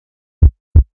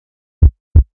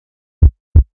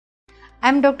I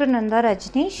am Dr. Nanda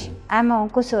Rajaneesh. I am an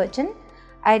oncosurgeon.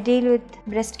 I deal with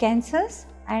breast cancers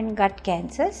and gut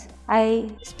cancers.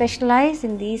 I specialize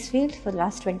in these fields for the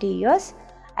last 20 years.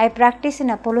 I practice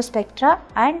in Apollo Spectra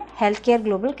and Healthcare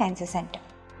Global Cancer Center.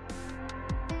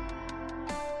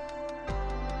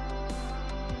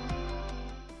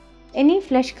 Any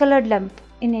flesh colored lump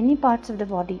in any parts of the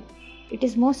body, it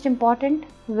is most important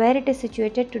where it is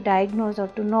situated to diagnose or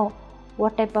to know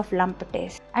what type of lump it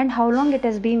is and how long it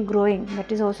has been growing.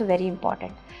 That is also very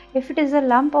important. If it is a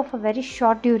lump of a very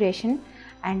short duration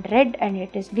and red and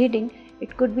it is bleeding,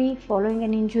 it could be following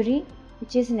an injury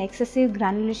which is an excessive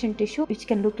granulation tissue which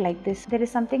can look like this. There is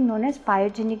something known as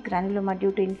pyogenic granuloma.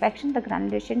 Due to infection, the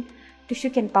granulation tissue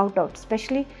can pout out,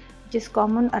 especially which is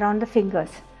common around the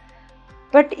fingers.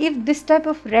 But if this type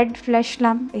of red flesh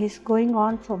lump is going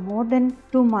on for more than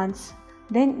 2 months,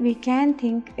 then we can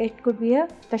think it could be a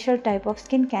special type of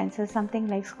skin cancer, something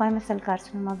like squamous cell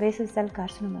carcinoma, basal cell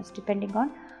carcinomas, depending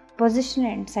on position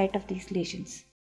and site of these lesions.